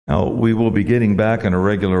Now, we will be getting back in a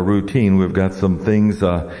regular routine. We've got some things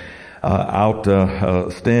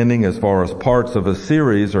outstanding as far as parts of a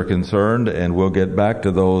series are concerned, and we'll get back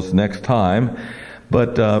to those next time.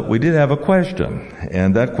 But we did have a question,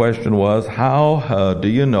 and that question was, how do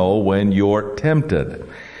you know when you're tempted?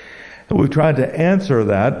 And we've tried to answer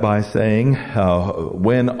that by saying,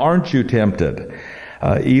 when aren't you tempted?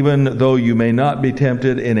 Even though you may not be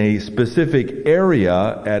tempted in a specific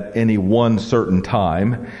area at any one certain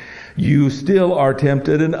time, you still are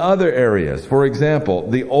tempted in other areas. For example,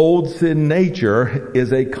 the old sin nature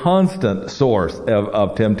is a constant source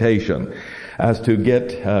of temptation as to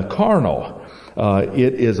get carnal.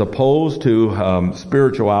 It is opposed to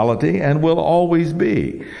spirituality and will always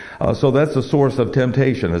be. So that's a source of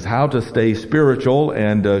temptation, is how to stay spiritual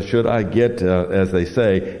and should I get, as they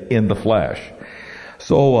say, in the flesh.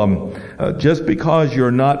 So just because you're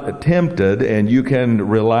not tempted and you can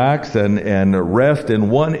relax and rest in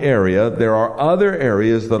one area, there are other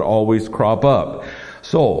areas that always crop up.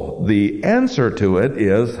 So the answer to it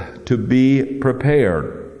is to be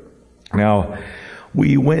prepared. Now,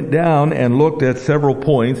 we went down and looked at several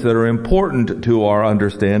points that are important to our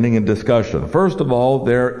understanding and discussion. First of all,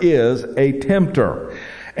 there is a tempter,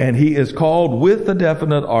 and he is called with the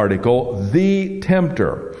definite article, the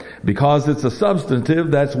tempter. Because it's a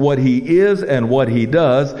substantive, that's what he is and what he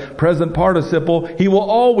does. Present participle, he will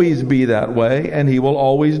always be that way, and he will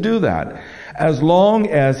always do that. As long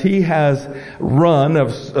as he has run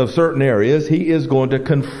of certain areas, he is going to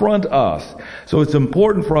confront us. So it's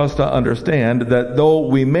important for us to understand that though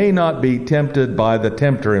we may not be tempted by the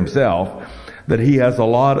tempter himself, that he has a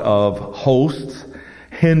lot of hosts,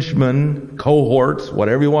 henchmen, cohorts,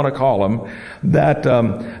 whatever you want to call them, that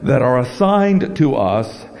are assigned to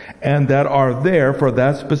us and that are there for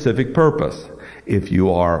that specific purpose. If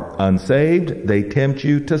you are unsaved, they tempt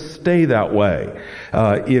you to stay that way.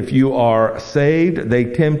 If you are saved, they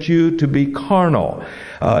tempt you to be carnal.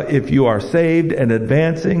 If you are saved and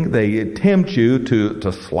advancing, they tempt you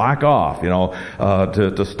to slack off,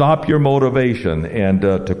 to stop your motivation and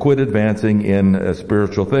to quit advancing in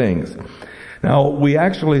spiritual things. Now, we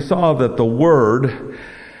actually saw that the word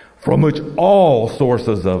from which all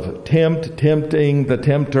sources of tempting, the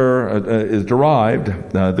tempter is derived,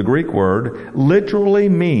 the Greek word, literally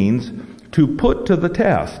means to put to the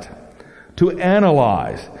test, to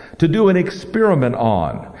analyze, to do an experiment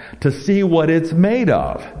on, to see what it's made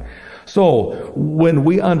of. So, when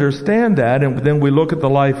we understand that, and then we look at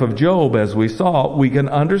the life of Job as we saw, we can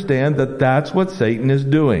understand that that's what Satan is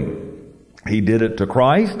doing. He did it to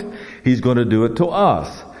Christ, he's going to do it to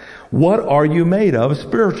us. What are you made of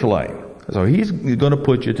spiritually? So he's going to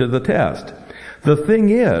put you to the test. The thing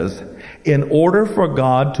is, in order for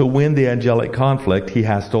God to win the angelic conflict, he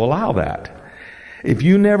has to allow that. If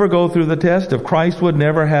you never go through the test, if Christ would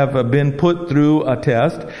never have been put through a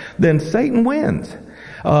test, then Satan wins.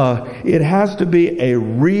 It has to be a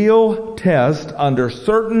real test under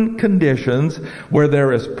certain conditions where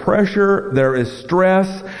there is pressure, there is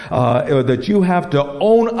stress, that you have to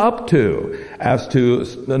own up to as to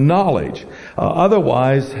the knowledge.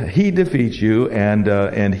 Otherwise, he defeats you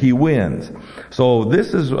and he wins. So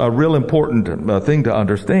this is a real important thing to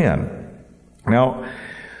understand. Now,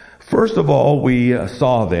 first of all, we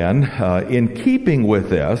saw then, in keeping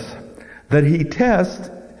with this, that he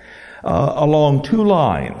tests along two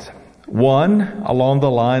lines. One, along the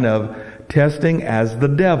line of testing as the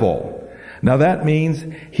devil. Now that means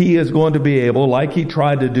he is going to be able, like he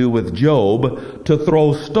tried to do with Job, to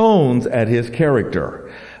throw stones at his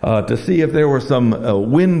character, to see if there were some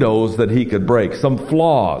windows that he could break, some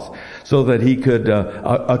flaws, so that he could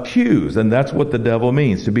accuse. And that's what the devil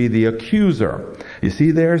means, to be the accuser. You see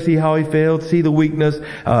there, see how he failed, see the weakness.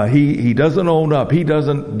 He doesn't own up. He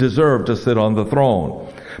doesn't deserve to sit on the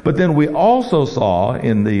throne. But then we also saw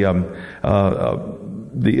in the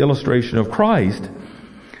illustration of Christ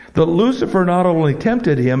that Lucifer not only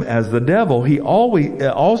tempted him as the devil, he always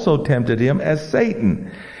also tempted him as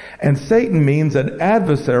Satan. And Satan means an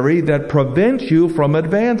adversary that prevents you from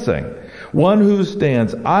advancing. One who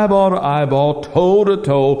stands eyeball to eyeball, toe to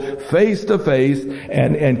toe, face to face,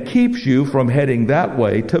 and keeps you from heading that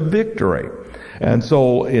way to victory. And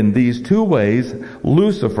so in these two ways,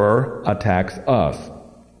 Lucifer attacks us.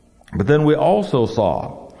 But then we also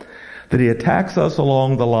saw that he attacks us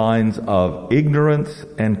along the lines of ignorance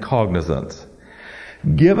and cognizance.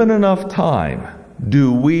 Given enough time,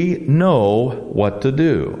 do we know what to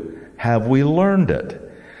do? Have we learned it?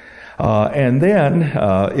 And then,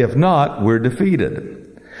 if not, we're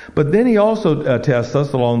defeated. But then he also tests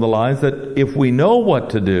us along the lines that if we know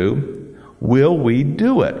what to do, will we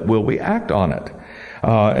do it? Will we act on it?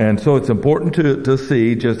 And so it's important to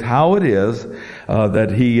see just how it is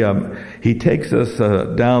that he takes us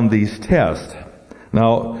down these tests.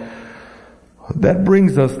 Now, that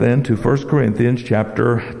brings us then to 1 Corinthians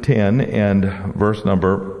chapter 10 and verse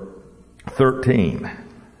number 13.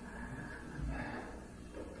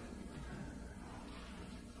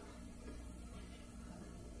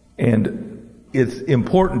 And it's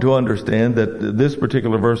important to understand that this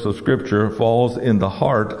particular verse of Scripture falls in the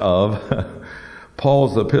heart of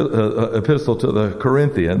Paul's epistle to the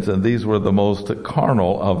Corinthians, and these were the most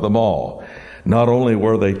carnal of them all. Not only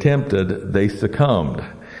were they tempted, they succumbed.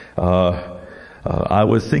 I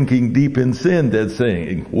was sinking deep in sin, dead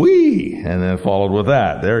saying, "Wee!" And then followed with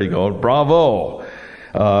that. There you go. Bravo.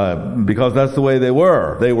 Because that's the way they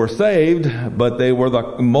were. They were saved, but they were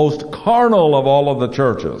the most carnal of all of the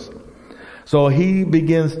churches. So he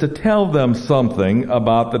begins to tell them something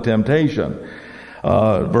about the temptation.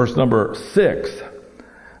 Verse number 6.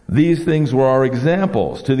 These things were our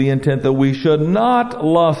examples, to the intent that we should not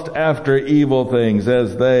lust after evil things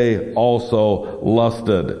as they also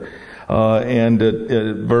lusted.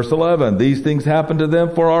 Verse 11, these things happened to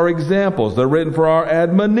them for our examples. They're written for our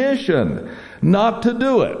admonition, not to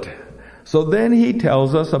do it. So then he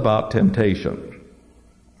tells us about temptation.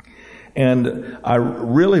 And I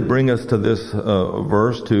really bring us to this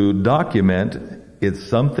verse to document it's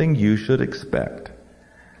something you should expect.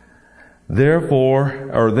 There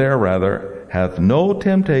hath no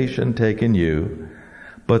temptation taken you,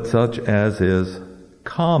 but such as is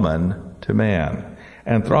common to man.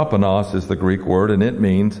 Anthroponos is the Greek word, and it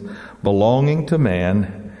means belonging to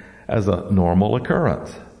man as a normal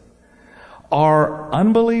occurrence. Are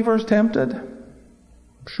unbelievers tempted?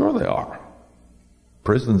 Sure they are.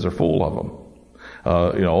 Prisons are full of them.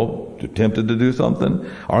 Tempted to do something.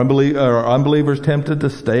 Are unbelievers tempted to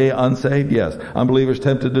stay unsaved? Yes. Unbelievers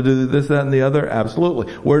tempted to do this, that, and the other?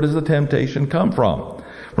 Absolutely. Where does the temptation come from?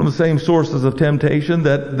 From the same sources of temptation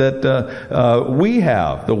that we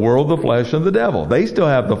have, the world, the flesh, and the devil. They still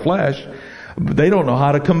have the flesh, but they don't know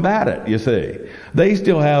how to combat it, you see. They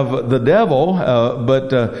still have the devil,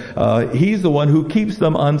 but he's the one who keeps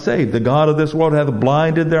them unsaved. The god of this world hath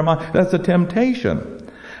blinded their mind. That's a temptation.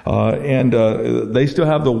 They still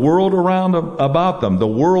have the world around about them, the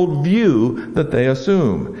world view that they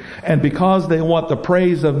assume. And because they want the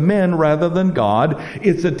praise of men rather than God,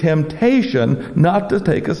 it's a temptation not to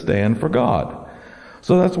take a stand for God.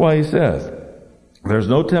 So that's why he says, there's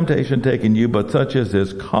no temptation taken you, but such as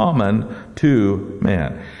is common to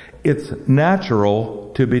man. It's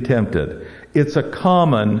natural to be tempted. It's a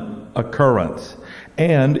common occurrence.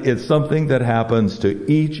 And it's something that happens to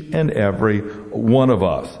each and every one of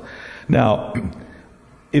us. Now,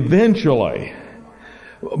 eventually,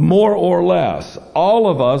 more or less, all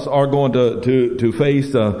of us are going to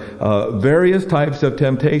face various types of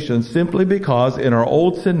temptations simply because in our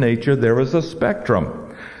old sin nature there is a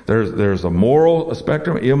spectrum. There's a moral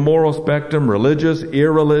spectrum, immoral spectrum, religious,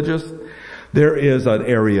 irreligious. There is an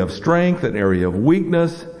area of strength, an area of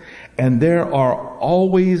weakness, and there are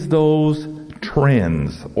always those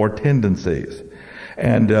trends or tendencies.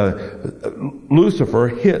 And Lucifer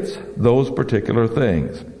hits those particular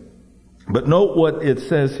things. But note what it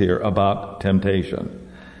says here about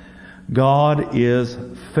temptation. God is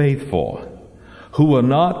faithful, who will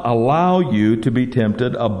not allow you to be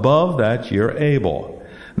tempted above that you're able.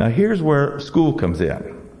 Now here's where school comes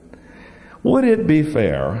in. Would it be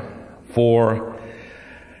fair for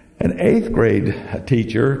an 8th grade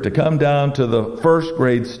teacher to come down to the 1st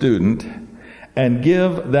grade student and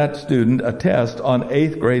give that student a test on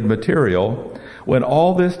 8th grade material when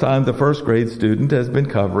all this time the 1st grade student has been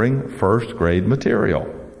covering 1st grade material?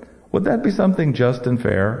 Would that be something just and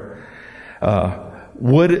fair?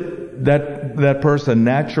 Would that person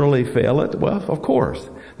naturally fail it? Well, of course.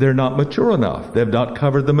 They're not mature enough. They've not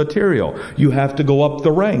covered the material. You have to go up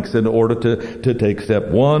the ranks in order to take step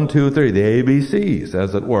 1, 2, 3, the ABCs,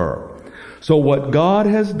 as it were. So what God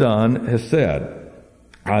has done has said,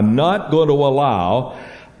 I'm not going to allow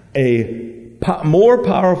a more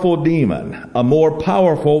powerful demon, a more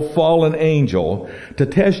powerful fallen angel to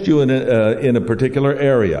test you in a particular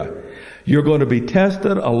area. You're going to be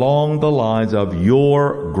tested along the lines of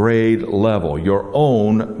your grade level, your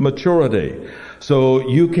own maturity. So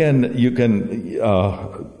you can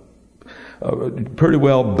pretty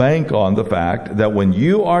well bank on the fact that when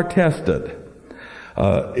you are tested,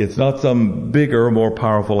 it's not some bigger, more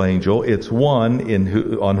powerful angel. It's one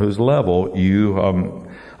on whose level you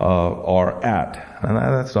are at. And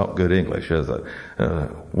that's not good English, is it?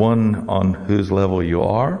 One on whose level you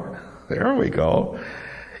are. There we go.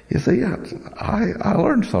 You see, I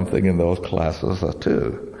learned something in those classes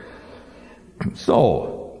too.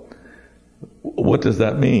 So, what does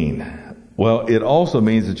that mean? Well, it also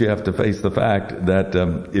means that you have to face the fact that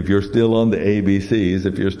if you're still on the ABCs,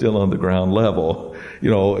 if you're still on the ground level,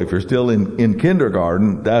 if you're still in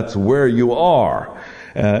kindergarten, that's where you are.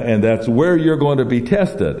 And that's where you're going to be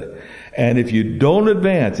tested. And if you don't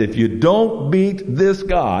advance, if you don't beat this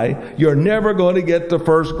guy, you're never going to get to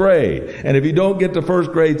first grade. And if you don't get to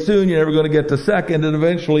first grade soon, you're never going to get to second, and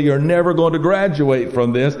eventually you're never going to graduate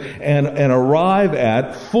from this and arrive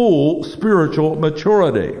at full spiritual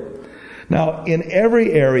maturity. Now, in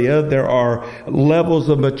every area, there are levels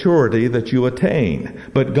of maturity that you attain.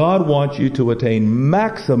 But God wants you to attain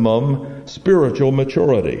maximum spiritual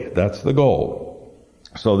maturity. That's the goal.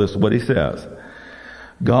 So this is what he says.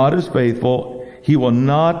 God is faithful. He will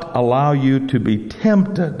not allow you to be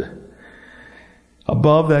tempted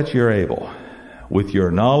above that you're able. With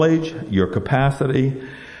your knowledge, your capacity,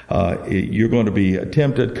 you're going to be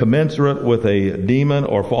tempted commensurate with a demon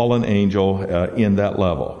or fallen angel in that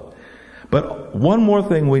level. But one more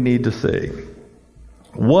thing we need to see.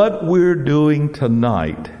 What we're doing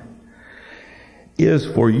tonight is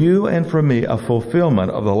for you and for me a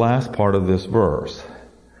fulfillment of the last part of this verse.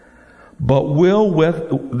 But will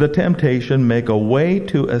with the temptation make a way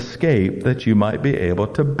to escape that you might be able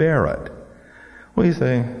to bear it? Well, you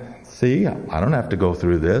say, see, I don't have to go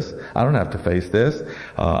through this. I don't have to face this.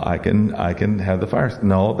 I can have the fire.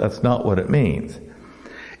 No, that's not what it means.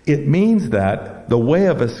 It means that the way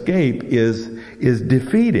of escape is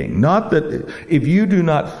defeating. Not that if you do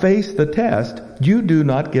not face the test, you do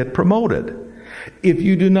not get promoted. If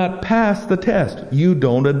you do not pass the test, you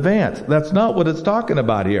don't advance. That's not what it's talking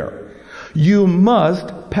about here. You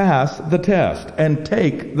must pass the test and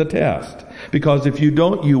take the test. Because if you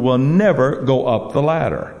don't, you will never go up the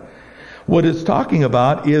ladder. What it's talking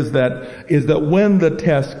about is that when the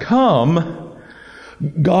tests come,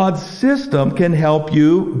 God's system can help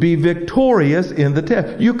you be victorious in the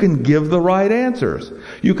test. You can give the right answers.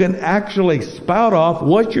 You can actually spout off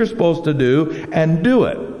what you're supposed to do and do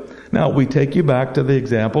it. Now, we take you back to the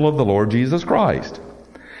example of the Lord Jesus Christ.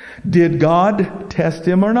 Did God test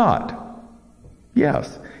him or not?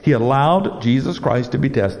 Yes. He allowed Jesus Christ to be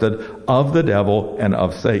tested of the devil and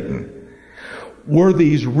of Satan. Were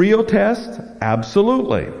these real tests?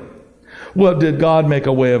 Absolutely. Well, did God make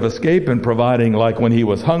a way of escape in providing, like when he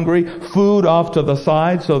was hungry, food off to the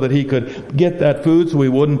side so that he could get that food so he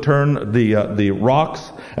wouldn't turn the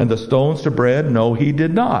rocks and the stones to bread? No, he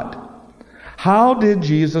did not. How did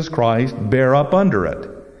Jesus Christ bear up under it?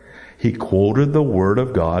 He quoted the Word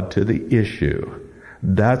of God to the issue.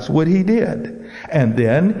 That's what he did. And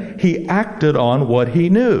then he acted on what he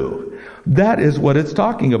knew. That is what it's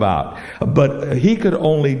talking about. But he could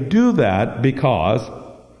only do that because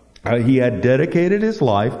he had dedicated his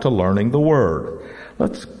life to learning the Word.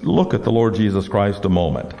 Let's look at the Lord Jesus Christ a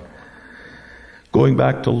moment. Going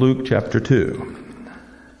back to Luke chapter 2.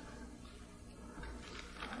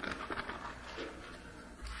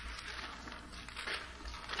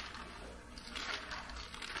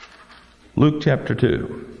 Luke chapter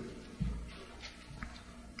 2.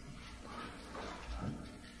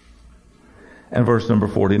 And verse number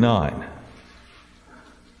 49.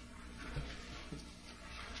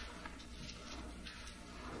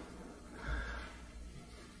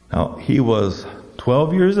 Now, he was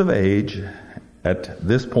 12 years of age at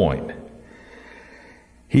this point.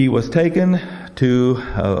 He was taken to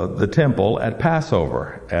the temple at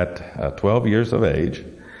Passover at 12 years of age.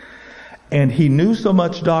 And he knew so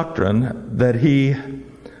much doctrine that he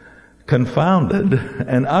confounded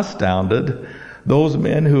and astounded those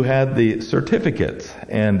men who had the certificates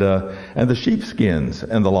and the sheepskins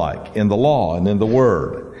and the like in the law and in the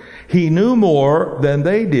Word. He knew more than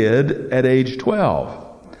they did at age 12.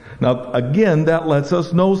 Now, again, that lets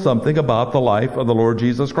us know something about the life of the Lord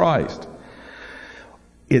Jesus Christ.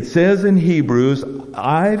 It says in Hebrews,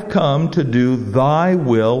 I've come to do thy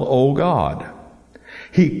will, O God.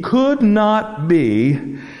 He could not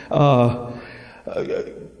be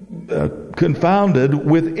confounded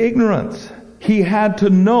with ignorance. He had to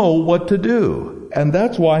know what to do. And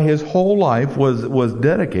that's why his whole life was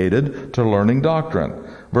dedicated to learning doctrine.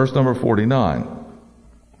 Verse number 49.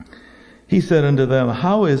 He said unto them,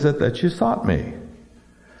 how is it that you sought me?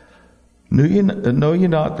 Know ye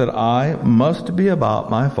not that I must be about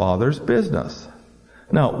my Father's business?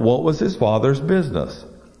 Now, what was his Father's business?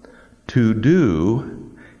 To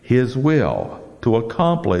do his will, to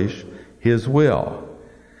accomplish his will.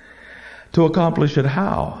 To accomplish it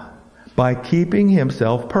how? By keeping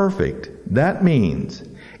himself perfect. That means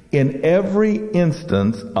in every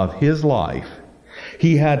instance of his life,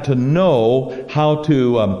 he had to know how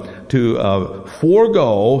to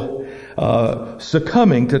forego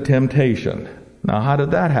succumbing to temptation. Now, how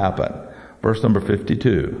did that happen? Verse number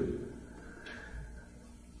 52.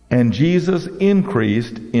 And Jesus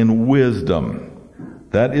increased in wisdom.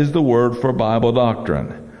 That is the word for Bible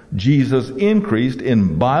doctrine. Jesus increased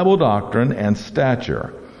in Bible doctrine and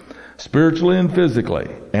stature, spiritually and physically,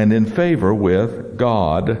 and in favor with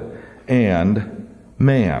God and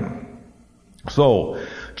man. So,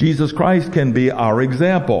 Jesus Christ can be our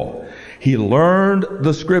example. He learned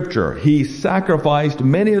the Scripture. He sacrificed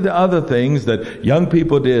many of the other things that young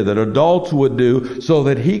people did, that adults would do, so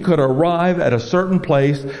that he could arrive at a certain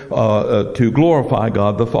place to glorify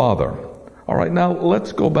God the Father. All right, now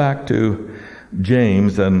let's go back to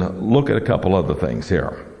James and look at a couple other things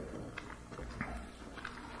here.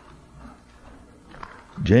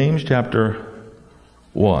 James chapter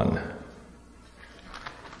 1.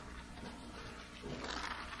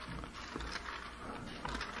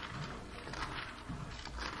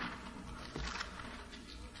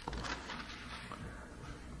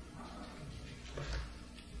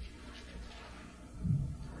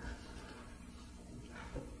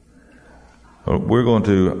 We're going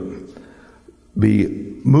to be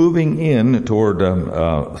moving in toward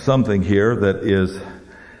something here that is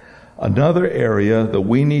another area that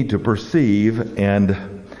we need to perceive,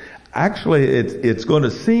 and actually it's going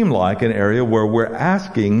to seem like an area where we're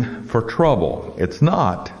asking for trouble. It's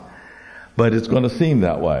not, but it's going to seem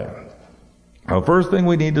that way. The first thing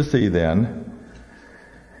we need to see then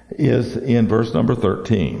is in verse number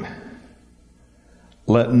 13.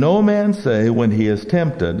 Let no man say when he is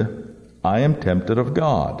tempted, I am tempted of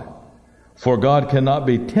God. For God cannot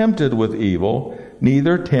be tempted with evil,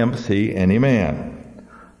 neither tempts he any man.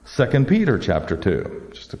 2 Peter chapter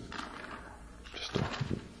 2. Just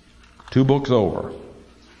 2 books over.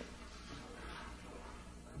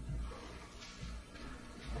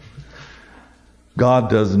 God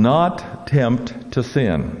does not tempt to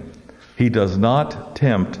sin. He does not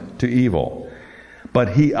tempt to evil.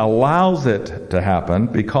 But he allows it to happen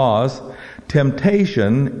because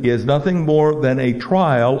temptation is nothing more than a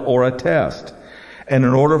trial or a test. And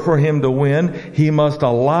in order for him to win, he must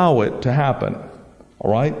allow it to happen.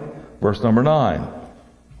 All right? Verse number 9.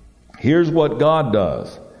 Here's what God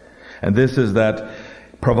does. And this is that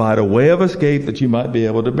provide a way of escape that you might be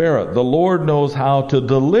able to bear it. The Lord knows how to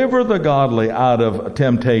deliver the godly out of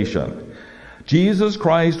temptation. Jesus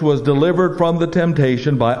Christ was delivered from the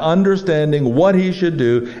temptation by understanding what he should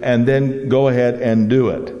do and then go ahead and do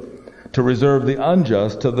it, to reserve the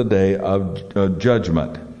unjust to the day of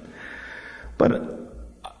judgment. But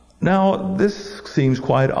now this seems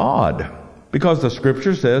quite odd, because the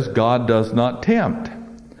Scripture says God does not tempt.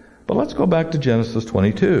 But let's go back to Genesis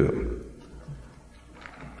 22.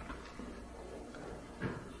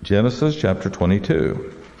 Genesis chapter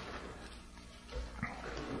 22.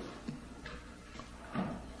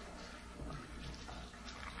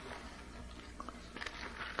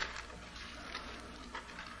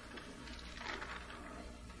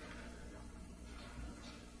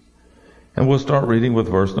 And we'll start reading with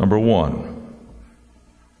verse number 1.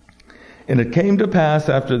 And it came to pass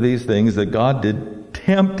after these things that God did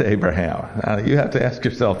tempt Abraham. Now you have to ask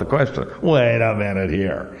yourself the question, wait a minute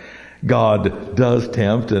here. God does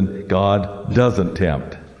tempt and God doesn't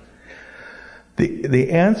tempt. The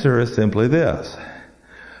answer is simply this.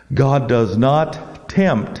 God does not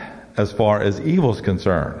tempt as far as evil is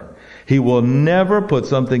concerned. He will never put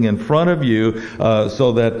something in front of you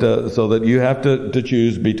so that you have to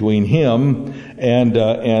choose between him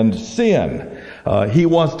and sin. He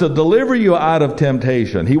wants to deliver you out of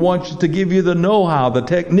temptation. He wants to give you the know-how, the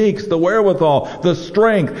techniques, the wherewithal, the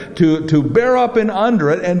strength to bear up and under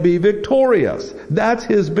it and be victorious. That's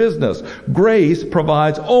his business. Grace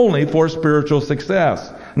provides only for spiritual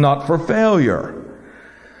success, not for failure.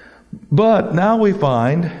 But now we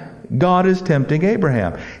find God is tempting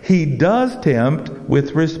Abraham. He does tempt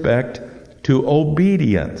with respect to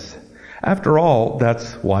obedience. After all,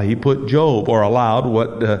 that's why he put Job, or allowed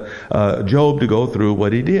Job to go through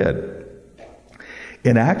what he did.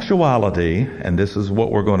 In actuality, and this is what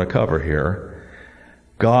we're going to cover here,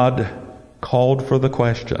 God called for the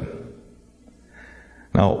question.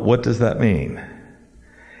 Now, what does that mean?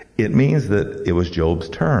 It means that it was Job's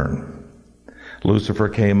turn. Lucifer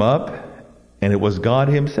came up, and it was God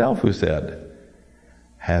himself who said,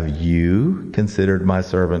 have you considered my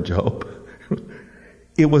servant Job?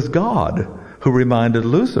 It was God who reminded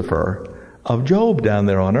Lucifer of Job down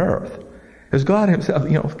there on earth. As God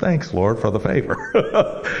himself, thanks, Lord, for the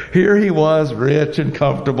favor. Here he was, rich and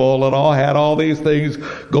comfortable, and had all these things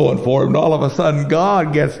going for him. And all of a sudden,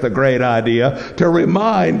 God gets the great idea to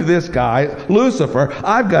remind this guy, Lucifer,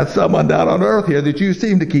 I've got someone down on earth here that you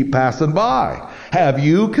seem to keep passing by. Have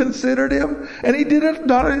you considered him? And he did it,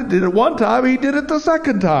 not only did it one time, he did it the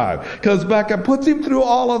second time. Comes back and puts him through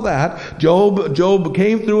all of that. Job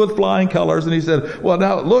came through with flying colors, and he said, well,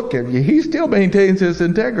 now look, he still maintains his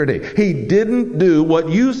integrity. He didn't do what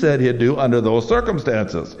you said he'd do under those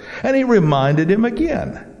circumstances. And he reminded him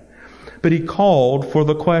again. But he called for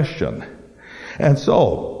the question. And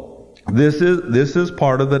so, this is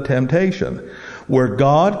part of the temptation, where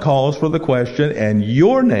God calls for the question, and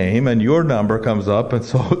your name and your number comes up, and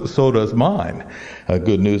so does mine.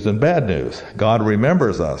 Good news and bad news. God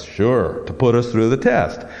remembers us, sure, to put us through the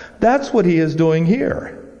test. That's what he is doing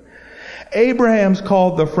here. Abraham's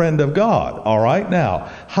called the friend of God. All right, now,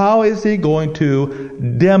 how is he going to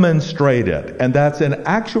demonstrate it? And that's in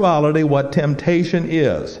actuality what temptation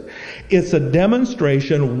is. It's a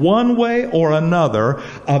demonstration one way or another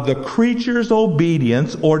of the creature's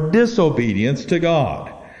obedience or disobedience to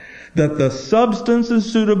God. That the substance and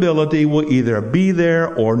suitability will either be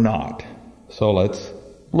there or not. So let's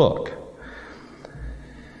look.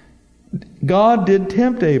 God did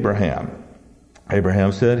tempt Abraham.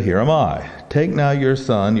 Abraham said, here am I. Take now your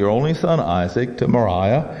son, your only son Isaac, to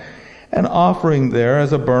Moriah, and offering there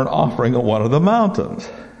as a burnt offering on one of the mountains.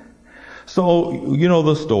 So, you know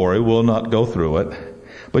the story. We'll not go through it.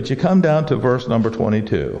 But you come down to verse number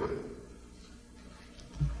 22.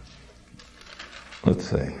 Let's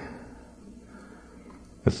see.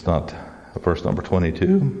 It's not verse number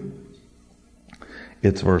 22.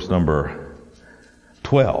 It's verse number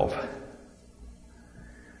 12.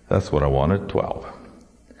 That's what I wanted, 12.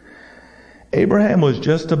 Abraham was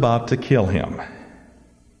just about to kill him.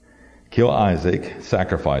 Kill Isaac,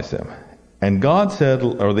 sacrifice him. And God said,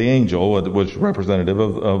 or the angel, was representative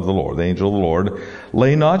of the Lord, the angel of the Lord,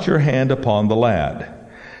 lay not your hand upon the lad,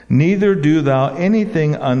 neither do thou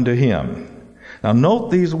anything unto him. Now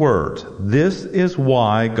note these words. This is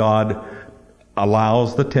why God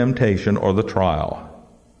allows the temptation or the trial.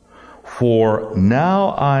 For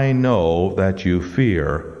now I know that you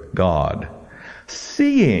fear God,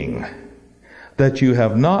 seeing that you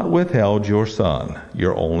have not withheld your son,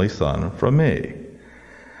 your only son, from me.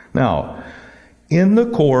 Now, in the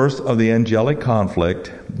course of the angelic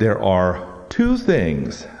conflict, there are two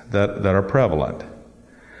things that are prevalent.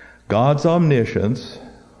 God's omniscience,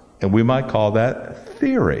 and we might call that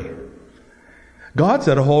theory. God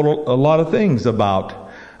said a lot of things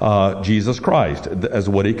about Jesus Christ as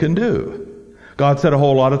what he can do. God said a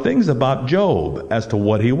whole lot of things about Job as to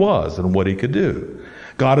what he was and what he could do.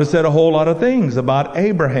 God has said a whole lot of things about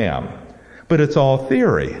Abraham. But it's all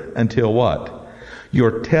theory until what?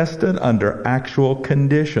 You're tested under actual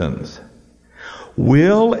conditions.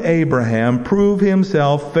 Will Abraham prove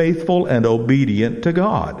himself faithful and obedient to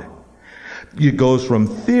God? It goes from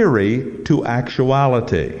theory to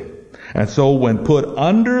actuality. And so when put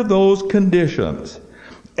under those conditions,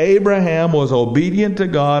 Abraham was obedient to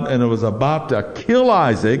God and was about to kill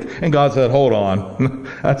Isaac, and God said, hold on,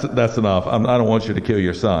 that's enough. I don't want you to kill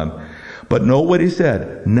your son. But note what he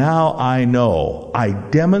said. Now I know. I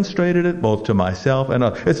demonstrated it both to myself and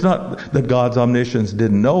others. It's not that God's omniscience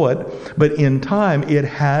didn't know it, but in time it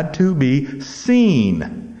had to be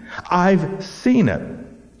seen. I've seen it.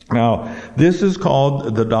 Now, this is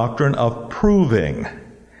called the doctrine of proving.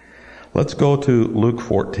 Let's go to Luke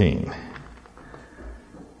 14.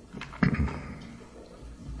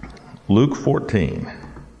 Luke 14.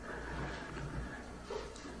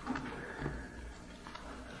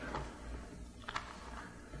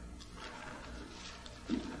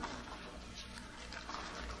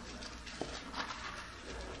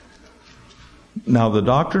 Now, the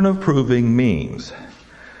doctrine of proving means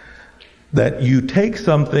that you take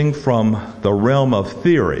something from the realm of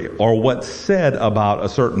theory or what's said about a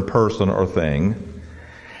certain person or thing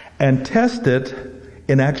and test it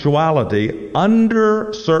in actuality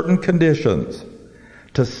under certain conditions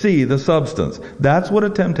to see the substance. That's what a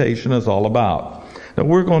temptation is all about. Now,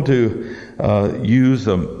 we're going to use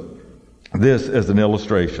this as an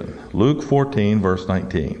illustration. Luke 14, verse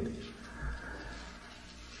 19.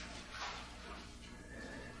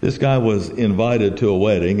 This guy was invited to a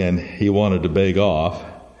wedding and he wanted to beg off.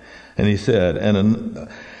 And he said,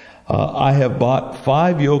 I have bought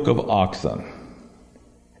 5 yoke of oxen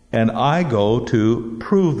and I go to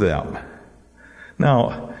prove them.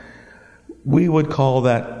 Now, we would call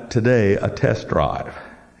that today a test drive.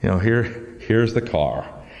 You know, here's the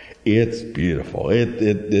car. It's beautiful.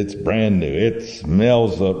 It's brand new. It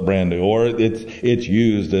smells brand new, or it's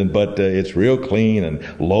used, but it's real clean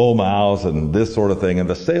and low miles and this sort of thing. And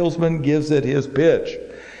the salesman gives it his pitch.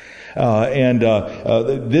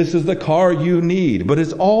 This is the car you need, but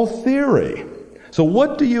it's all theory. So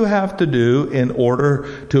what do you have to do in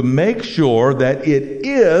order to make sure that it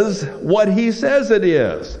is what he says it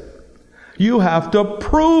is? You have to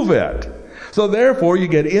prove it. So therefore, you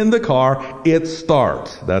get in the car, it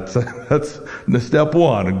starts. That's the step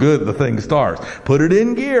one. Good, the thing starts. Put it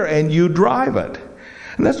in gear and you drive it.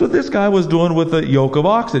 And that's what this guy was doing with the yoke of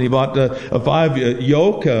oxen. He bought a 5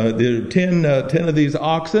 yoke, 10 of these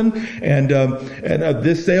oxen, and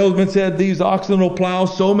this salesman said these oxen will plow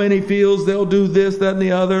so many fields, they'll do this, that, and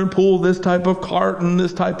the other, and pull this type of cart and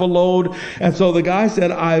this type of load. And so the guy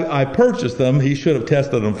said, I purchased them. He should have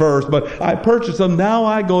tested them first, but I purchased them. Now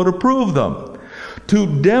I go to prove them,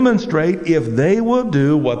 to demonstrate if they will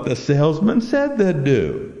do what the salesman said they'd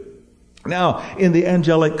do. Now, in the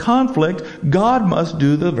angelic conflict, God must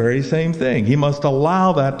do the very same thing. He must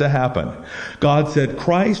allow that to happen. God said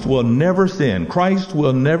Christ will never sin. Christ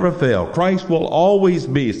will never fail. Christ will always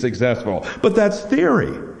be successful. But that's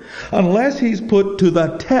theory. Unless he's put to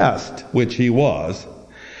the test, which he was,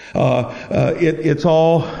 it's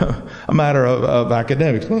all a matter of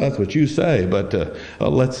academics. Well, that's what you say, but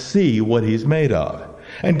let's see what he's made of.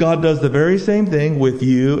 And God does the very same thing with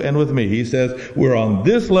you and with me. He says, we're on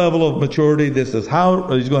this level of maturity. This is how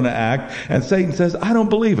he's going to act. And Satan says, I don't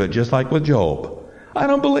believe it, just like with Job. I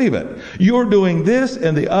don't believe it. You're doing this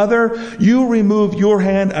and the other. You remove your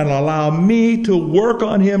hand and allow me to work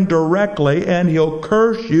on him directly, and he'll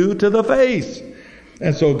curse you to the face.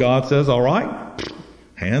 And so God says, all right,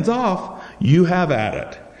 hands off. You have at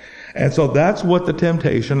it. And so that's what the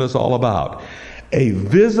temptation is all about. A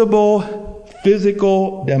visible,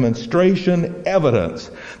 physical demonstration,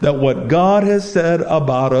 evidence that what God has said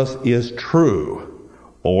about us is true,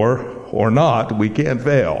 or not. We can't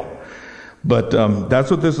fail. But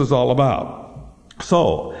that's what this is all about.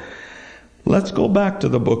 So let's go back to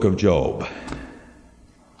the book of Job.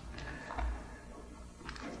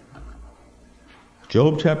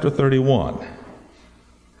 Job chapter 31.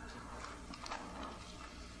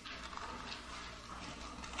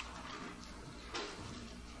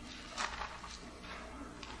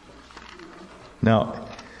 Now,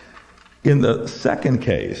 in the second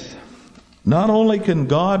case, not only can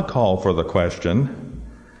God call for the question,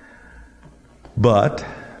 but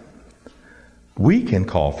we can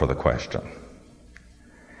call for the question.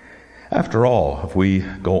 After all, if we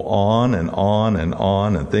go on and on and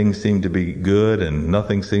on, and things seem to be good and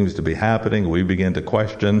nothing seems to be happening, we begin to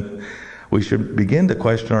question. We should begin to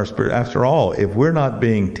question our spirit. After all, if we're not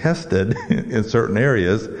being tested in certain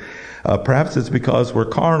areas, perhaps it's because we're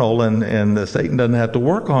carnal and Satan doesn't have to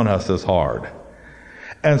work on us as hard.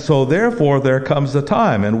 And so therefore there comes a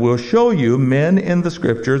time, and we'll show you men in the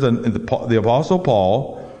scriptures, and the Apostle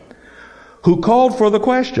Paul, who called for the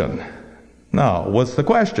question. Now, what's the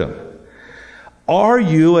question? Are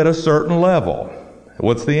you at a certain level?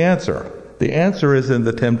 What's the answer? The answer is in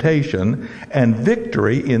the temptation and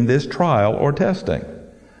victory in this trial or testing.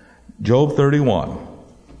 Job 31.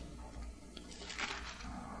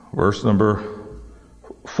 Verse number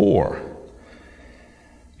 4.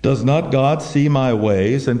 Does not God see my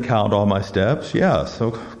ways and count all my steps? Yes,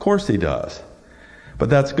 of course he does. But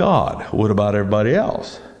that's God. What about everybody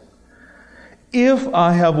else? If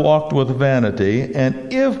I have walked with vanity,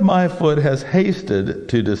 and if my foot has hasted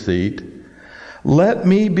to deceit, let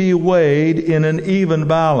me be weighed in an even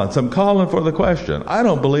balance. I'm calling for the question. I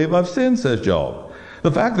don't believe I've sinned, says Job.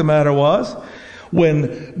 The fact of the matter was,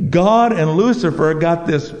 when God and Lucifer got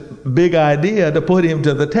this big idea to put him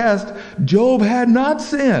to the test, Job had not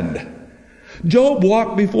sinned. Job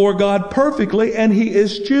walked before God perfectly, and he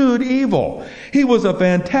eschewed evil. He was a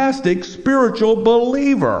fantastic spiritual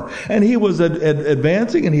believer, and he was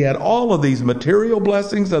advancing, and he had all of these material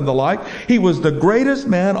blessings and the like. He was the greatest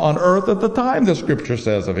man on earth at the time, the scripture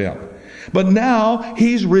says of him. But now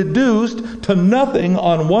he's reduced to nothing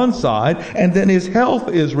on one side, and then his health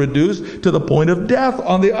is reduced to the point of death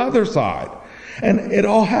on the other side. And it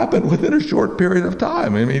all happened within a short period of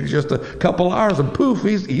time. I mean, just a couple hours and poof,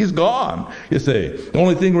 he's gone, you see. The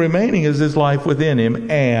only thing remaining is his life within him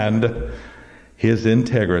and his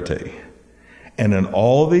integrity. And in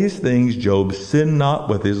all these things, Job sinned not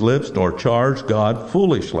with his lips, nor charged God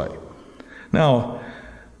foolishly. Now,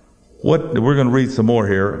 we're going to read some more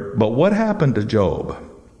here, but what happened to Job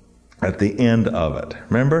at the end of it?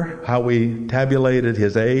 Remember how we tabulated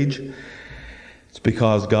his age? It's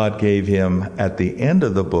because God gave him, at the end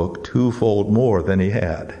of the book, twofold more than he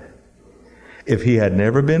had. If he had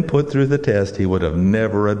never been put through the test, he would have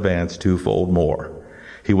never advanced twofold more.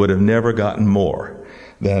 He would have never gotten more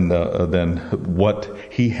than what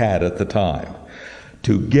he had at the time.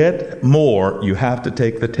 To get more, you have to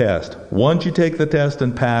take the test. Once you take the test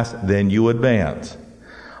and pass, then you advance.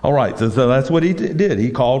 All right, so that's what he did. He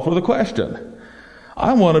called for the question.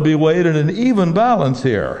 I want to be weighed in an even balance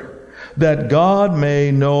here, that God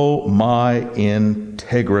may know my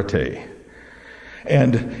integrity.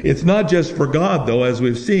 And it's not just for God, though, as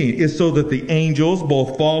we've seen. It's so that the angels,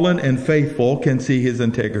 both fallen and faithful, can see his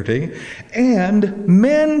integrity, and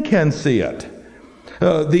men can see it.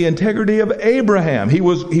 The integrity of Abraham. He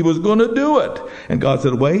was going to do it. And God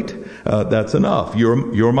said, wait, that's enough.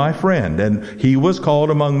 You're my friend. And he was called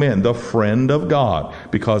among men the friend of God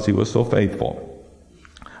because he was so faithful.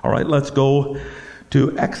 All right, let's go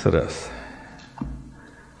to Exodus.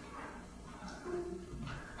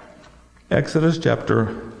 Exodus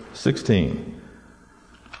chapter 16.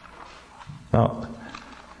 Now,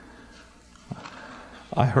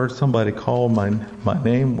 I heard somebody call my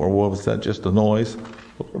name, or what was that, just a noise?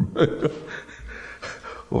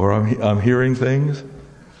 Or I'm hearing things.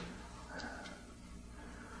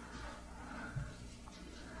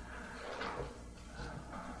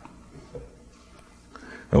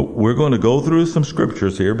 Now, we're going to go through some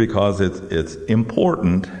scriptures here because it's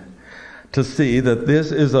important to see that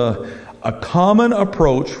this is a common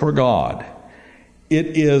approach for God.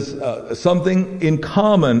 It is something in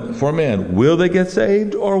common for men. Will they get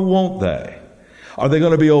saved or won't they? Are they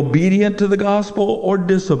going to be obedient to the gospel or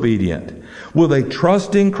disobedient? Will they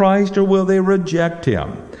trust in Christ or will they reject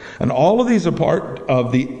him? And all of these are part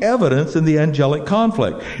of the evidence in the angelic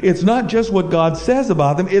conflict. It's not just what God says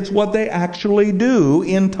about them, it's what they actually do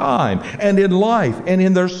in time and in life and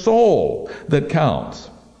in their soul that counts.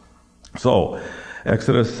 So,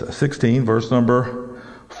 Exodus 16, verse number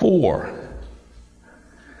 4.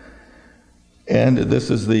 And this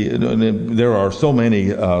is there are so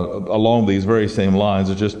many along these very same lines.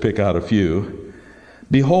 I'll just pick out a few.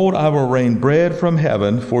 Behold, I will rain bread from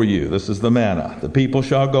heaven for you. This is the manna. The people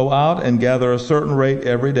shall go out and gather a certain rate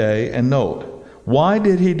every day. And note, why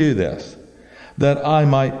did he do this? That I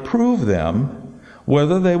might prove them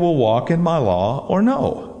whether they will walk in my law or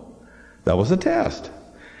no. That was a test.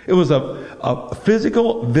 It was a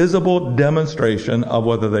physical, visible demonstration of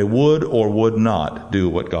whether they would or would not do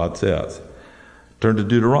what God says. Turn to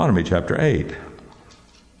Deuteronomy chapter 8.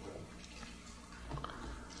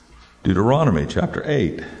 Deuteronomy chapter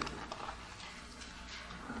 8.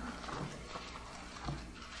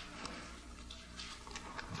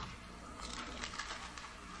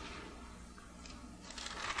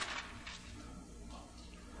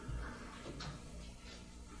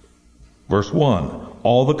 Verse 1.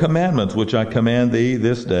 All the commandments which I command thee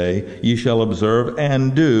this day, ye shall observe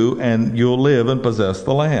and do, and you'll live and possess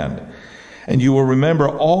the land. And you will remember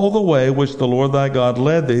all the way which the Lord thy God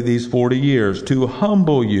led thee these 40 years, to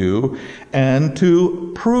humble you and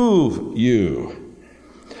to prove you,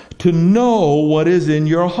 to know what is in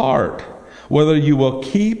your heart, whether you will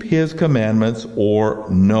keep his commandments or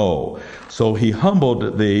no. So he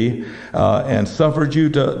humbled thee and suffered you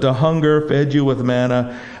to hunger, fed you with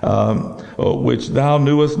manna, which thou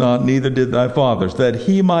knewest not, neither did thy fathers, that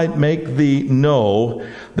he might make thee know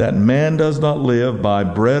that man does not live by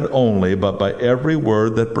bread only, but by every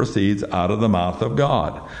word that proceeds out of the mouth of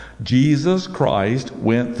God. Jesus Christ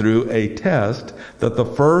went through a test that the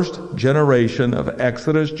first generation of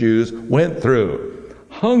Exodus Jews went through.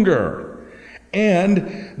 Hunger.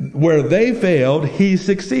 And where they failed, he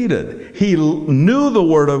succeeded. He knew the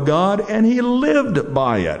Word of God and he lived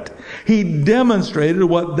by it. He demonstrated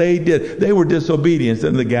what they did. They were disobedient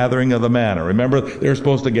in the gathering of the manna. Remember, they were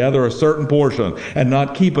supposed to gather a certain portion and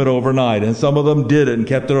not keep it overnight. And some of them did it and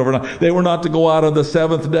kept it overnight. They were not to go out on the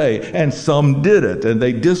seventh day. And some did it. And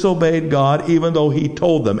they disobeyed God even though he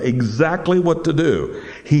told them exactly what to do.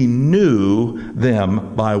 He knew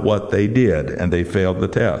them by what they did. And they failed the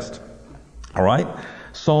test. All right,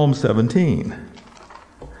 Psalm 17.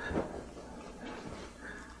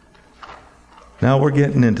 Now we're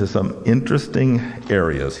getting into some interesting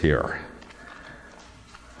areas here.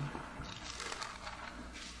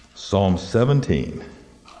 Psalm 17.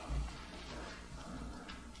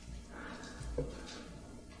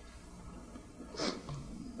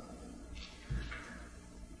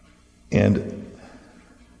 And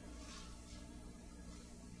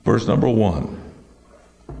verse number 1.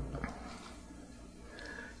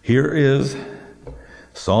 Here is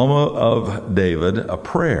Psalm of David, a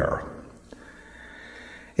prayer.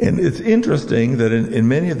 And it's interesting that in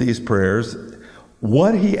many of these prayers,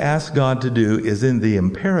 what he asks God to do is in the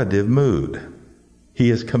imperative mood. He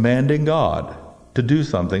is commanding God to do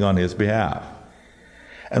something on his behalf.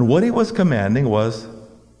 And what he was commanding was,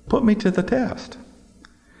 put me to the test.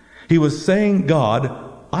 He was saying,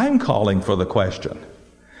 God, I'm calling for the question.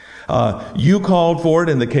 You called for it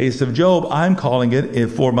in the case of Job. I'm calling it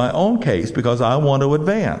for my own case because I want to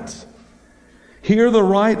advance. Hear the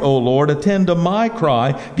right, O Lord. Attend to my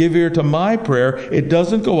cry. Give ear to my prayer. It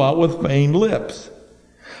doesn't go out with feigned lips.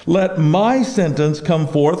 Let my sentence come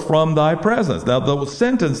forth from thy presence. Now, the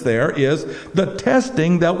sentence there is the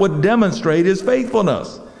testing that would demonstrate his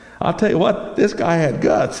faithfulness. I'll tell you what, this guy had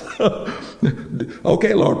guts.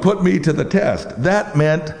 Okay, Lord, put me to the test. That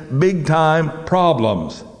meant big-time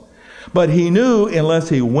problems. But he knew unless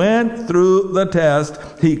he went through the test,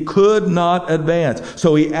 he could not advance.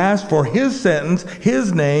 So he asked for his sentence,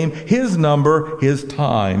 his name, his number, his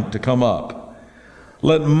time to come up.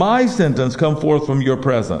 Let my sentence come forth from your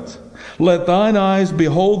presence. Let thine eyes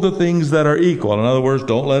behold the things that are equal. In other words,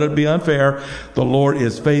 don't let it be unfair. The Lord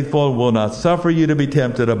is faithful and will not suffer you to be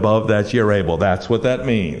tempted above that you're able. That's what that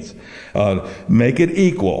means. Make it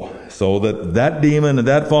equal so that that demon and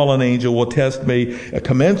that fallen angel will test me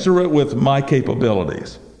commensurate with my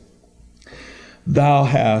capabilities. Thou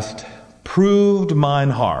hast proved mine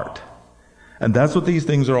heart. And that's what these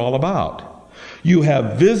things are all about. You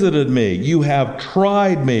have visited me, you have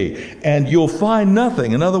tried me, and you'll find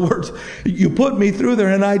nothing. In other words, you put me through there,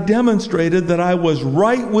 and I demonstrated that I was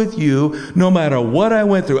right with you no matter what I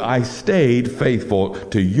went through. I stayed faithful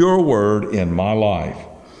to your word in my life.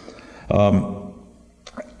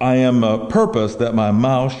 I am purpose that my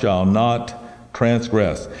mouth shall not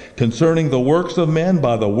transgress. Concerning the works of men,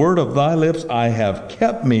 by the word of thy lips, I have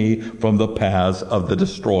kept me from the paths of the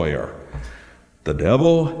destroyer. The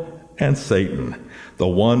devil and Satan, the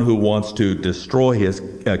one who wants to destroy his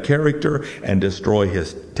character and destroy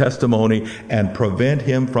his testimony and prevent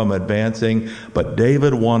him from advancing. But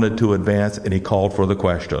David wanted to advance, and he called for the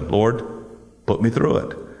question, Lord, put me through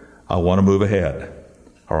it. I want to move ahead.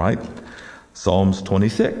 All right? Psalms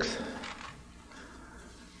 26.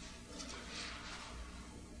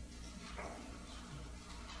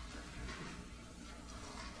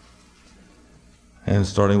 And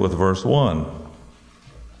starting with verse 1.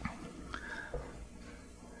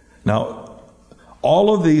 Now,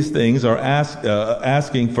 all of these things are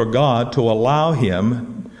asking for God to allow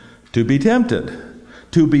him to be tempted,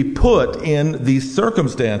 to be put in these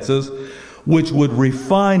circumstances which would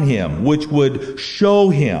refine him, which would show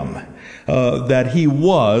him that he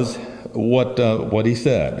was what he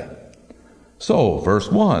said. So,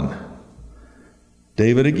 verse 1,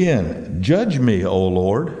 David again, judge me, O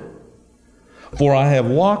Lord, for I have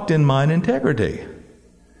walked in mine integrity.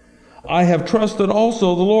 I have trusted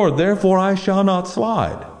also the Lord, therefore I shall not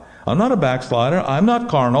slide. I'm not a backslider. I'm not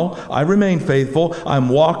carnal. I remain faithful. I'm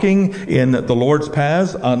walking in the Lord's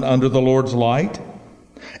paths under the Lord's light.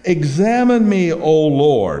 Examine me, O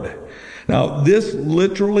Lord. Now, this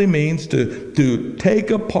literally means to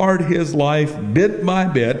take apart his life bit by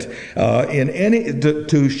bit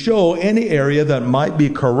to show any area that might be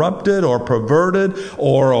corrupted or perverted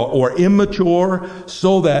or immature,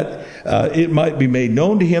 so that it might be made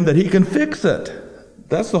known to him that he can fix it.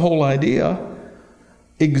 That's the whole idea.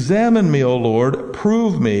 Examine me, O Lord,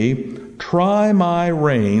 prove me, try my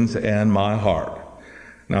reins and my heart.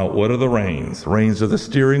 Now, what are the reins? Reins are the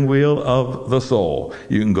steering wheel of the soul.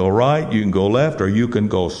 You can go right, you can go left, or you can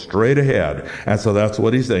go straight ahead. And so that's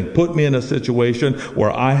what he's saying. Put me in a situation where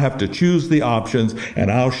I have to choose the options, and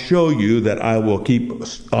I'll show you that I will keep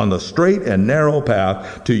on the straight and narrow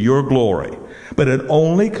path to your glory. But it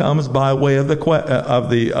only comes by way of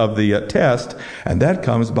the test, and that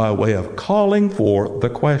comes by way of calling for the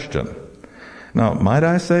question. Now, might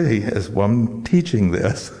I say, as I'm teaching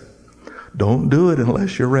this, don't do it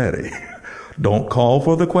unless you're ready. Don't call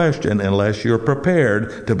for the question unless you're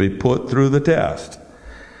prepared to be put through the test.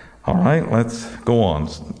 All right, let's go on.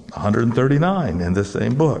 139 in this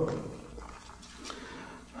same book.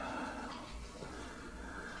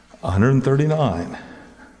 139.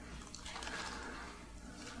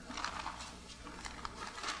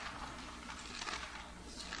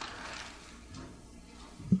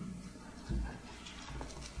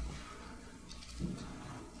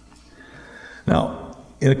 Now,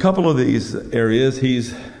 in a couple of these areas,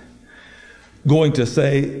 he's going to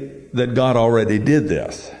say that God already did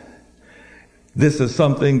this. This is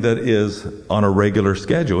something that is on a regular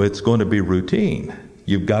schedule. It's going to be routine.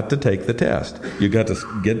 You've got to take the test. You've got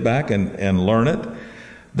to get back and learn it.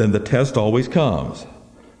 Then the test always comes.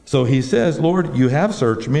 So he says, Lord, you have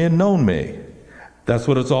searched me and known me. That's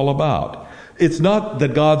what it's all about. It's not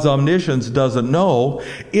that God's omniscience doesn't know.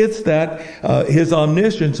 It's that his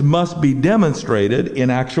omniscience must be demonstrated in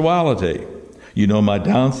actuality. You know my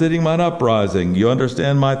downsitting, mine uprising. You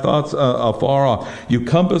understand my thoughts afar off. You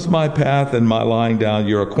compass my path and my lying down.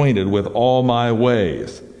 You're acquainted with all my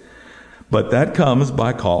ways. But that comes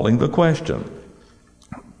by calling the question.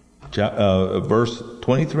 Verse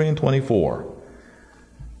 23 and 24.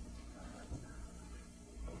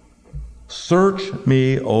 Search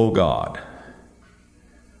me, O God.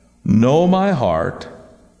 Know my heart.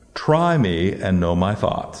 Try me and know my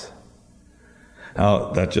thoughts.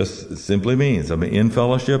 Now, that just simply means, am I in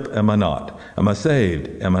fellowship? Am I not? Am I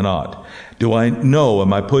saved? Am I not? Do I know?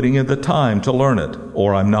 Am I putting in the time to learn it?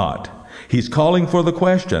 Or I'm not? He's calling for the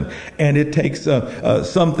question, and it takes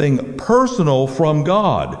something personal from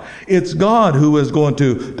God. It's God who is going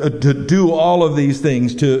to do all of these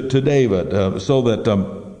things to David, so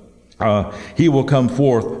that he will come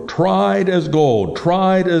forth tried as gold,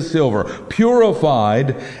 tried as silver,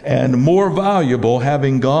 purified and more valuable,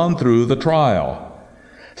 having gone through the trial.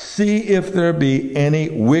 See if there be any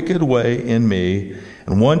wicked way in me,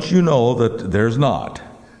 and once you know that there's not,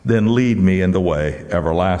 then lead me in the way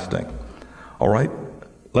everlasting. All right,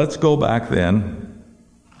 let's go back then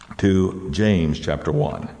to James chapter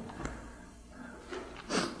 1.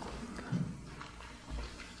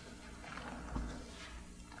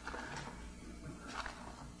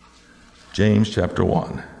 James chapter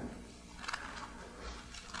 1.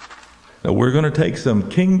 Now we're going to take some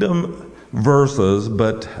kingdom verses,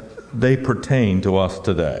 but they pertain to us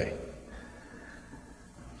today.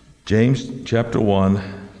 James chapter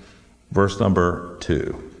 1, verse number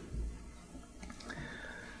 2.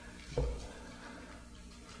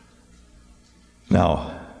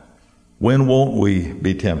 Now, when won't we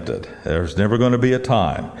be tempted? There's never going to be a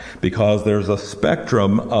time, because there's a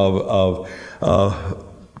spectrum of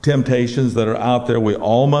temptations that are out there we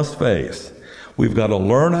all must face. We've got to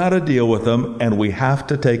learn how to deal with them, and we have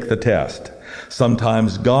to take the test.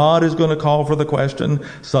 Sometimes God is going to call for the question.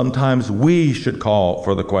 Sometimes we should call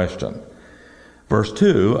for the question. Verse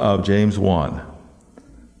 2 of James 1.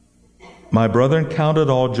 My brethren, count it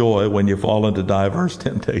all joy when you fall into diverse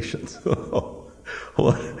temptations.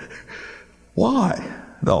 Why?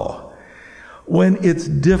 No. When it's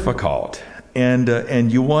difficult,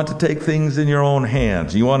 and you want to take things in your own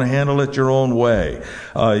hands. You want to handle it your own way.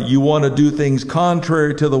 You want to do things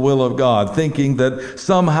contrary to the will of God, thinking that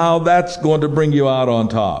somehow that's going to bring you out on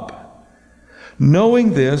top.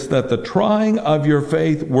 Knowing this, that the trying of your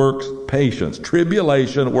faith works patience.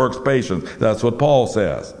 Tribulation works patience. That's what Paul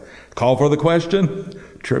says. Call for the question.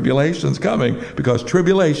 Tribulation's coming, because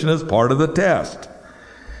tribulation is part of the test.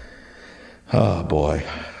 Oh boy.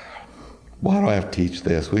 Why do I have to teach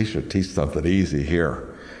this? We should teach something easy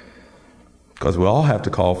here. Because we all have to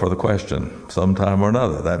call for the question sometime or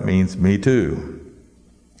another. That means me too.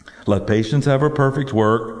 Let patience have her perfect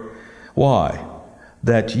work. Why?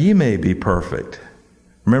 That ye may be perfect.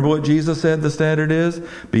 Remember what Jesus said the standard is?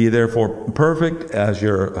 Be therefore perfect as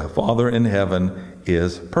your Father in heaven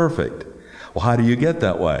is perfect. Well, how do you get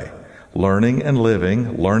that way? Learning and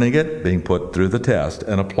living, learning it, being put through the test,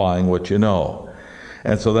 and applying what you know.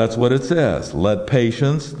 And so that's what it says. Let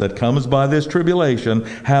patience that comes by this tribulation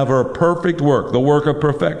have her perfect work, the work of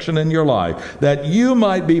perfection in your life, that you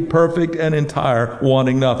might be perfect and entire,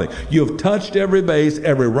 wanting nothing. You've touched every base,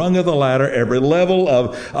 every rung of the ladder, every level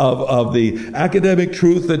of the academic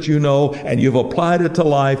truth that you know, and you've applied it to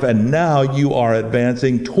life, and now you are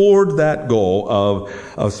advancing toward that goal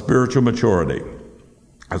of spiritual maturity.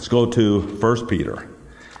 Let's go to 1 Peter.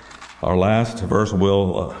 Our last verse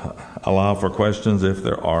will allow for questions if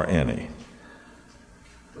there are any.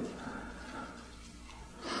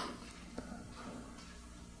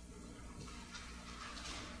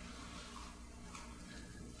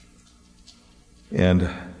 And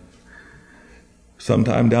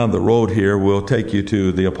sometime down the road here, we'll take you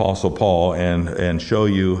to the Apostle Paul and show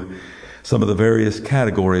you some of the various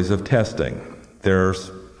categories of testing. There's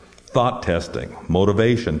thought testing,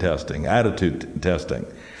 motivation testing, attitude testing.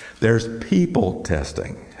 There's people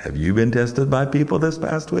testing. Have you been tested by people this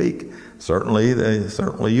past week? Certainly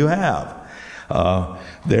you have.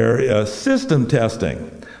 There's system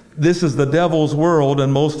testing. This is the devil's world,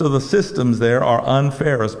 and most of the systems there are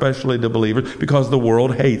unfair, especially to believers, because the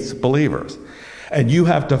world hates believers. And you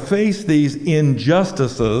have to face these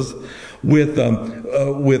injustices with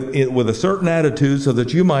a certain attitude so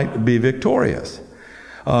that you might be victorious.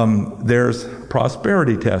 There's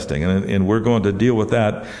prosperity testing, and we're going to deal with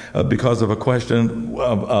that because of a question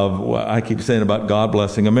of what I keep saying about God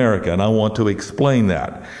blessing America, and I want to explain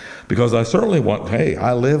that. Because I certainly want, hey,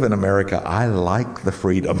 I live in America. I like the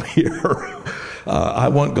freedom here. I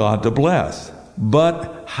want God to bless.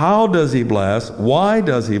 But how does He bless? Why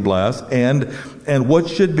does He bless? And what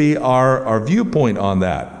should be our viewpoint on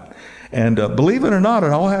that? And believe it or not,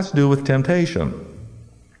 it all has to do with temptation.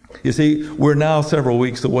 You see, we're now several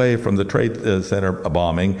weeks away from the Trade Center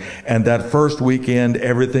bombing, and that first weekend,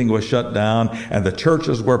 everything was shut down, and the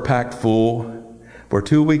churches were packed full. We're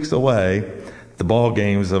 2 weeks away. The ball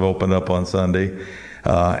games have opened up on Sunday,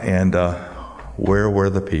 and where were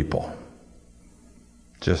the people?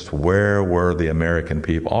 Just where were the American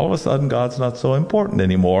people? All of a sudden, God's not so important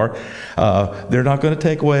anymore. They're not going to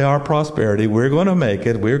take away our prosperity. We're going to make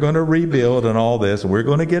it. We're going to rebuild and all this. We're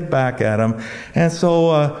going to get back at them. And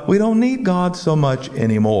so we don't need God so much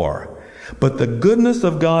anymore. But the goodness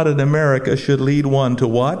of God in America should lead one to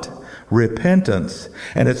what? Repentance.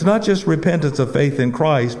 And it's not just repentance of faith in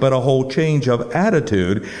Christ, but a whole change of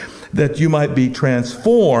attitude, that you might be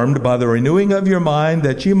transformed by the renewing of your mind,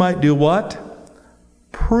 that you might do what?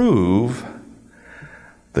 Prove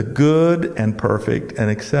the good and perfect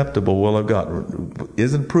and acceptable will of God.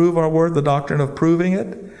 Isn't prove our word the doctrine of proving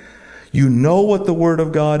it? You know what the Word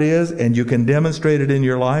of God is, and you can demonstrate it in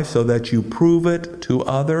your life so that you prove it to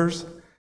others.